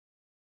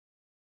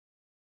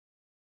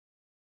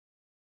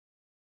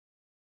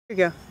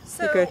Here you go.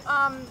 So, You're good.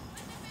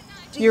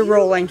 You're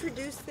rolling.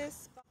 Introduce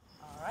this.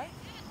 All right.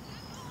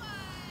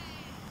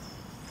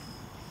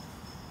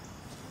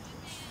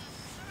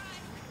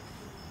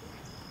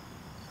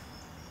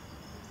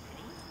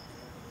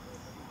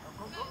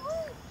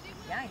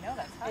 Yeah, I know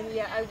that's hard. And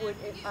yeah, I would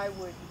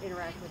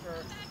interact with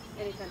her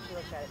anytime she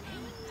looked at it.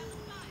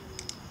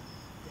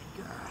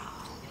 Good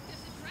girl.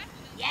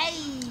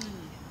 Yay!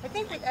 I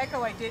think with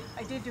Echo, I did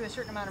do a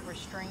certain amount of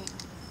restraint.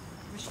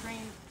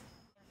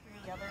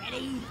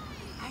 Ready?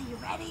 Are you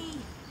ready?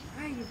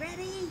 Are you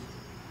ready?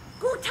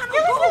 Go, Tunnel,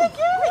 go!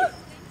 Wait.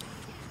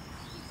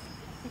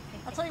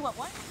 I'll tell you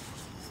what.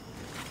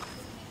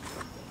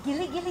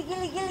 Gilly, go,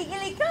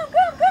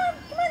 go!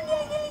 Come on,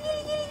 Gilly!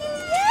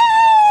 Yay!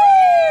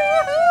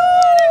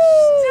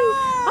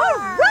 All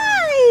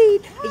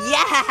right!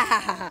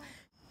 Yeah!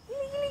 Yay!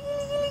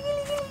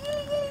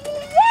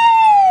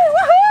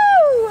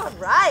 Woohoo! All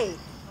right!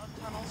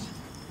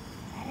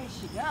 There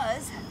she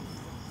goes.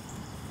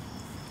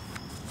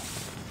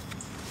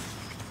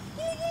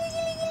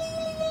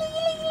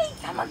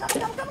 Come on. Good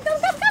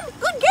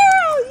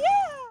girl,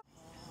 yeah!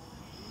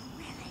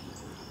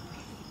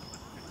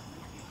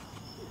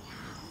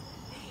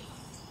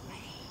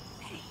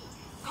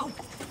 Go.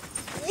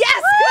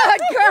 Yes,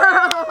 good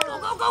girl!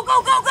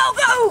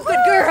 Go!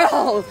 Good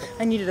girl!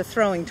 I needed a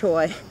throwing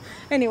toy.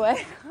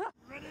 Anyway.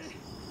 Ready?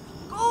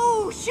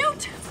 Go,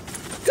 shoot!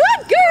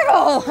 Good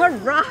girl! All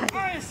right.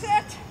 Are you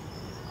set?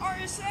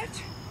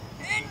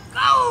 And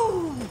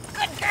go!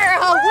 Good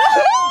girl!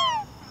 Woohoo!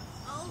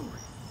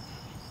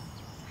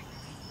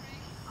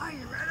 Are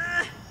you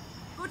ready?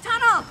 Go,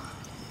 Tunnel!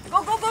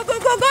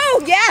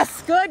 Go!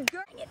 Yes! Good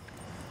girl!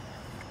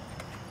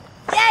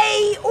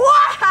 Yay!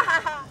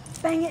 Wow!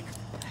 Bang it!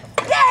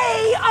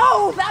 Yay!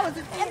 Oh, that was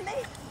an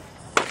enemy!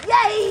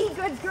 Yay!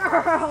 Good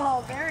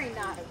girl! Very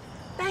nice.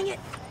 Bang it!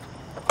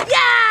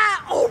 Yeah!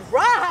 All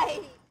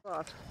right!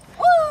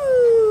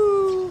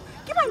 Ooh!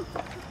 Come on!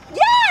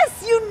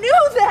 Yes! You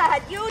knew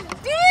that! You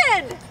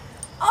did!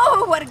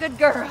 Oh, what a good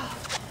girl!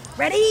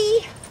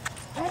 Ready?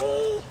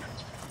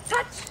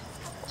 Touch!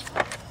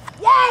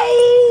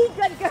 Yay!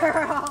 Good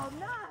girl!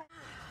 Nice!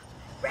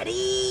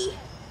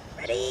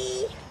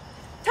 Ready?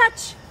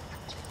 Touch!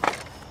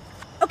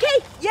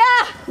 Okay,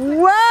 yeah!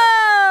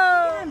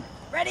 Whoa!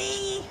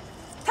 Ready?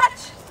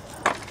 Touch!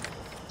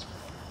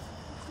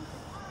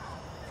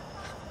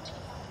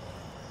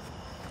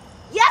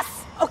 Yes!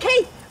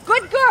 Okay,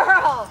 good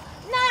girl!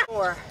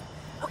 Nice!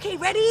 Okay,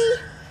 ready?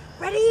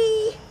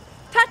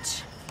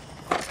 Touch!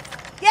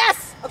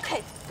 Yes!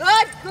 Okay,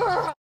 good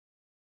girl!